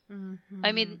grief. Mm-hmm.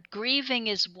 I mean, grieving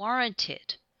is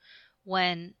warranted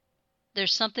when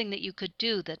there's something that you could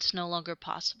do that's no longer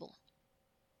possible.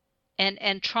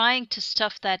 And trying to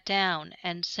stuff that down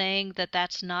and saying that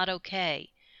that's not okay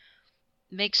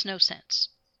makes no sense.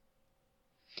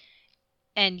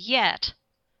 And yet,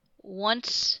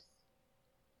 once,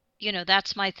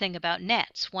 that's my thing about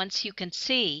nets. Once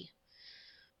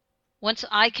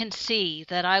I can see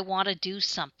that I want to do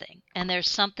something and there's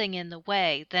something in the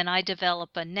way, then I develop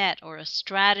a net or a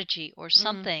strategy or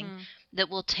something that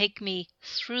will take me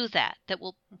through that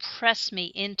will press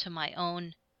me into my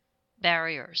own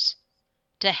barriers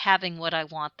to having what I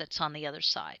want that's on the other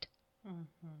side.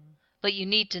 Mm-hmm. But you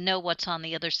need to know what's on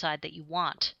the other side that you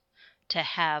want to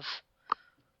have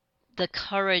the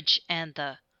courage and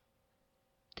the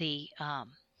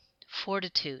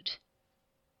fortitude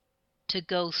to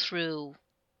go through,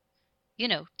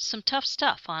 some tough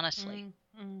stuff, honestly.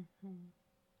 Mm-hmm.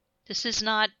 This is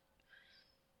not...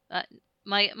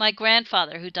 my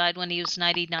grandfather, who died when he was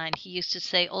 99, he used to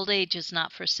say, old age is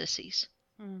not for sissies.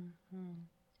 Mm-hmm.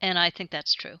 And I think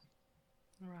that's true.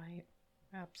 Right.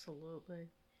 Absolutely.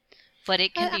 But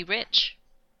it can be rich.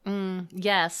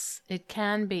 Yes, it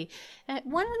can be. And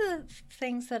one of the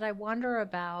things that I wonder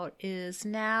about is,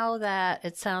 now that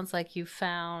it sounds like you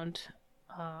found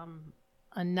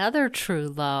another true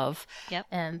love, yep,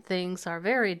 and things are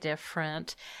very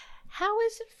different, how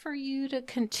is it for you to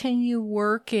continue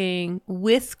working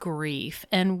with grief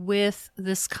and with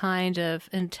this kind of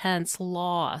intense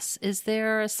loss? Is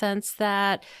there a sense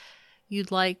that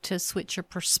you'd like to switch your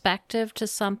perspective to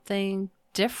something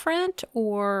different,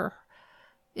 or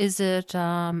is it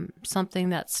something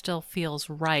that still feels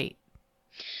right?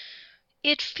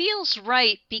 It feels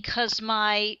right because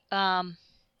my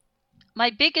my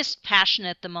biggest passion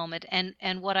at the moment,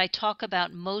 and what I talk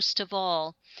about most of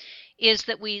all, is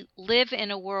that we live in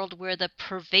a world where the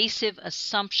pervasive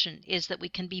assumption is that we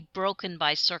can be broken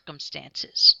by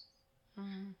circumstances.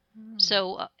 Mm-hmm.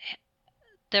 So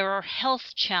there are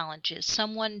health challenges,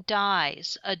 someone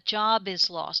dies, a job is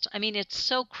lost. I mean, it's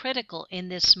so critical in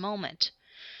this moment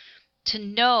to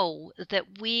know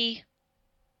that we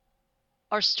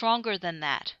are stronger than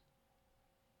that.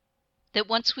 That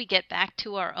once we get back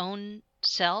to our own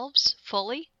selves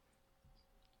fully,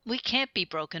 we can't be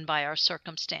broken by our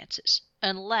circumstances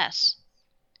unless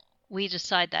we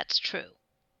decide that's true.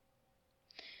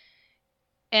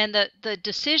 And the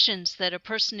decisions that a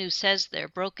person who says they're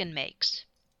broken makes,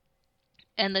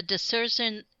 and the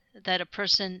decision that a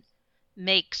person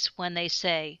makes when they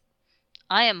say,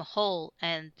 I am whole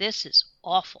and this is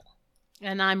awful.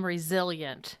 And I'm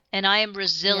resilient. And I am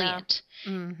resilient.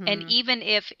 Yeah. Mm-hmm. And even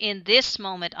if in this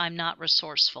moment I'm not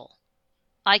resourceful,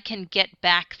 I can get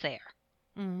back there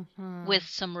with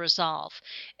some resolve.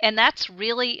 And that's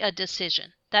really a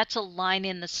decision. That's a line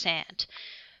in the sand.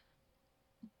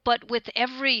 But with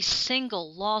every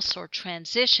single loss or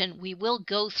transition, we will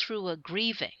go through a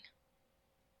grieving.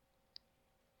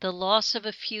 The loss of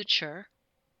a future,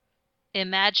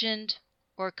 imagined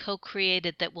or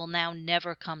co-created, that will now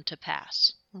never come to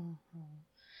pass.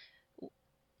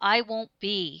 I won't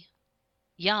be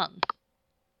young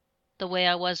the way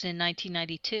I was in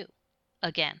 1992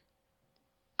 again.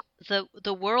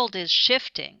 The world is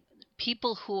shifting.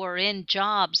 People who are in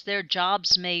jobs, their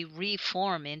jobs may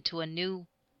reform into a new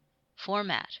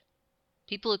format.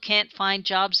 People who can't find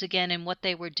jobs again in what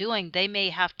they were doing, they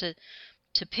may have to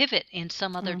pivot in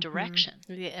some other direction.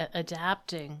 Yeah,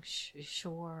 adapting,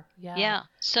 sure. Yeah. Yeah.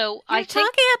 So I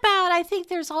think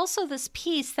there's also this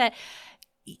piece that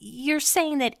you're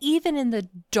saying that even in the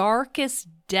darkest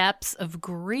depths of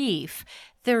grief,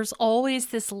 there's always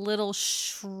this little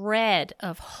shred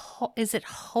of is it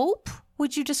hope?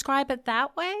 Would you describe it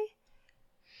that way?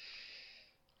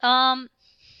 I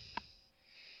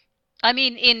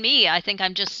mean, in me, I think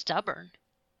I'm just stubborn.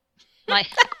 My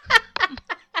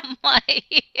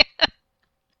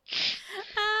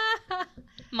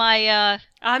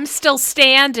I'm Still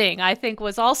Standing, I think,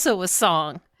 was also a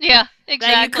song. Yeah,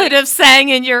 exactly. That you could have sang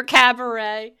in your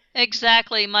cabaret.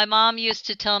 Exactly. My mom used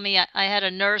to tell me, I had a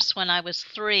nurse when I was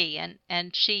 3,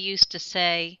 and she used to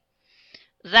say,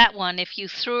 that one, if you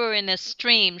threw her in a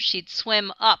stream, she'd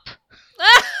swim up.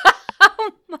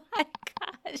 Oh my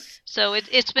gosh. So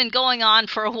it's been going on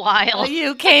for a while.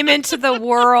 You came into the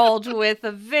world with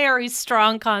a very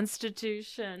strong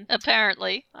constitution.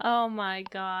 Apparently. Oh my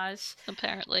gosh.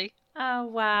 Apparently. Oh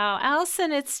wow.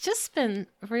 Alison, it's just been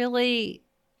really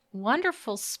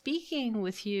wonderful speaking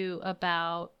with you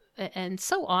about, and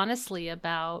so honestly,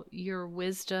 about your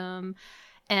wisdom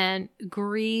and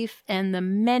grief and the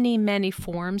many, many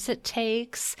forms it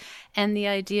takes, and the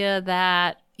idea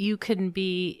that you can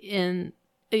be in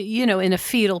a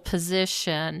fetal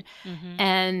position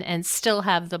and still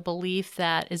have the belief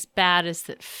that as bad as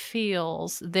it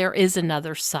feels, there is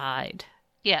another side.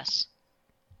 Yes.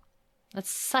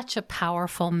 That's such a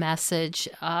powerful message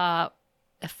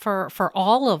for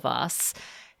all of us,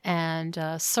 and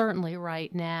certainly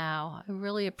right now. I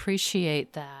really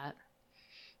appreciate that.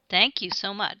 Thank you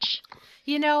so much.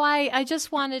 I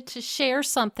just wanted to share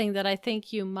something that I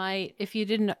think you might, if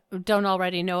you don't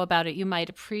already know about it, you might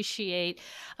appreciate.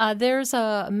 There's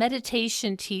a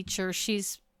meditation teacher.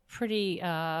 She's pretty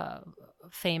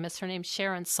famous. Her name's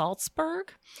Sharon Salzberg.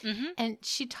 And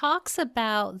she talks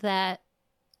about that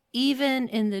even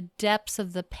in the depths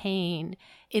of the pain,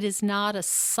 it is not a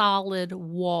solid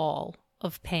wall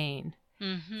of pain.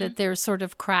 That there's sort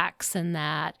of cracks in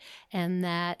that, and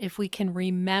that if we can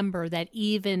remember that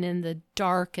even in the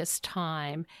darkest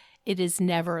time, it is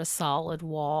never a solid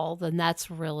wall, then that's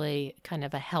really kind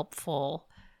of a helpful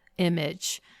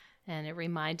image. And it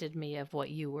reminded me of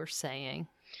what you were saying.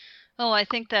 Oh, I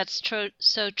think that's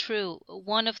so true.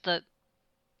 One of the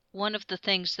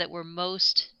things that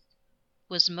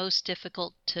was most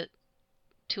difficult to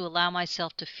allow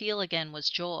myself to feel again was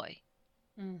joy.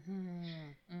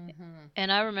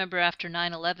 And I remember after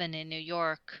 9/11 in New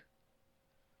York,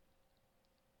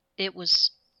 it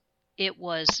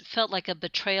felt like a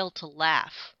betrayal to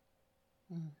laugh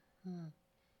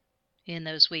in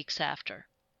those weeks after.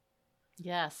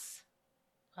 Yes.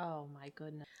 Oh my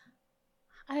goodness.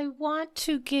 I want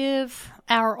to give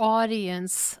our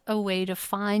audience a way to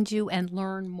find you and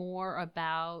learn more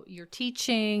about your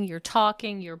teaching, your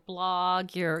talking, your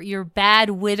blog, your bad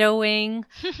widowing.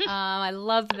 I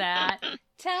love that.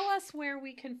 Tell us where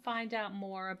we can find out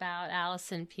more about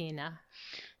Alison Pena.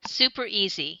 Super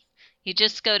easy. You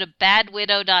just go to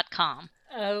badwidow.com.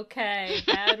 Okay,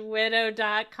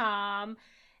 badwidow.com.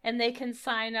 And they can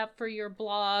sign up for your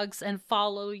blogs and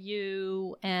follow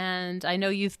you. And I know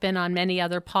you've been on many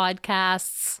other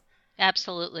podcasts.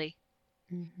 Absolutely.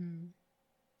 Mm-hmm.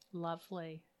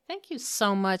 Lovely. Thank you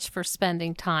so much for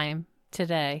spending time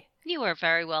today. You are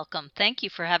very welcome. Thank you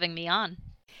for having me on.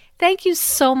 Thank you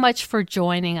so much for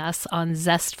joining us on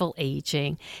Zestful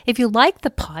Aging. If you like the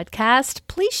podcast,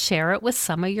 please share it with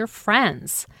some of your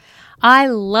friends. I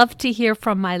love to hear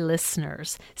from my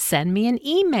listeners. Send me an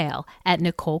email at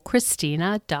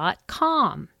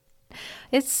NicoleChristina.com.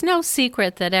 It's no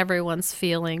secret that everyone's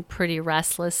feeling pretty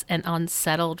restless and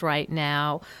unsettled right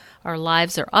now. Our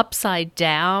lives are upside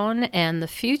down and the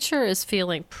future is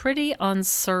feeling pretty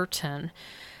uncertain.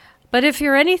 But if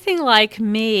you're anything like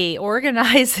me,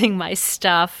 organizing my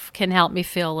stuff can help me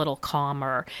feel a little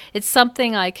calmer. It's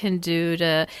something I can do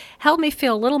to help me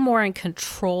feel a little more in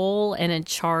control and in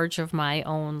charge of my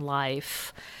own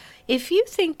life. If you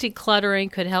think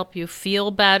decluttering could help you feel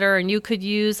better and you could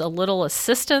use a little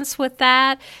assistance with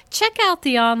that, check out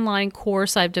the online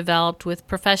course I've developed with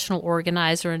professional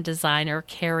organizer and designer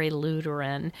Carrie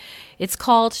Luderin. It's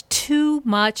called Too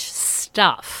Much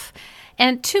Stuff.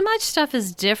 And Too Much Stuff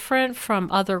is different from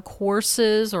other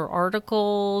courses or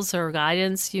articles or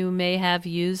guidance you may have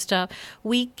used up.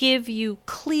 We give you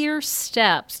clear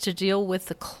steps to deal with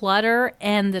the clutter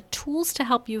and the tools to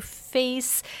help you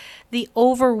face the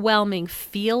overwhelming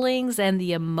feelings and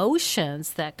the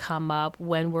emotions that come up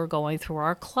when we're going through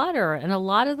our clutter. And a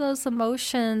lot of those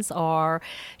emotions are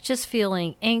just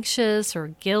feeling anxious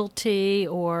or guilty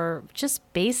or just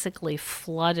basically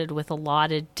flooded with a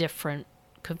lot of different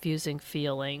confusing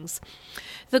feelings.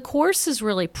 The course is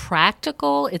really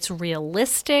practical. It's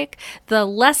realistic. The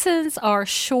lessons are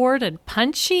short and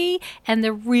punchy, and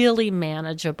they're really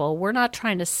manageable. We're not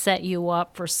trying to set you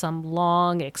up for some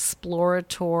long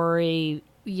exploratory,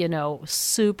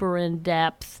 super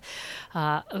in-depth,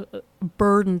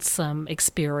 burdensome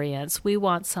experience. We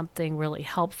want something really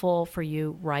helpful for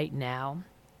you right now.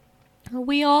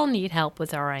 We all need help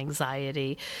with our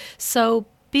anxiety. So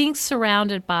being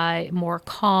surrounded by more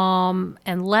calm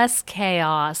and less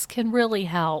chaos can really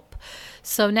help.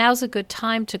 So now's a good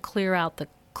time to clear out the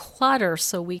clutter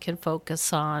so we can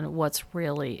focus on what's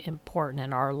really important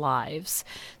in our lives.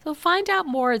 So find out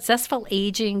more at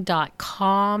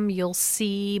zestfulaging.com. You'll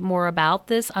see more about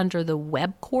this under the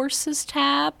web courses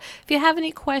tab. If you have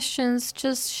any questions,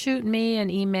 just shoot me an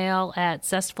email at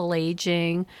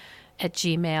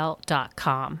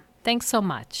zestfulaging@gmail.com. Thanks so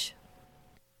much.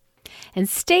 And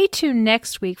stay tuned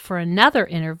next week for another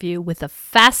interview with a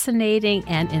fascinating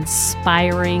and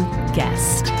inspiring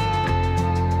guest.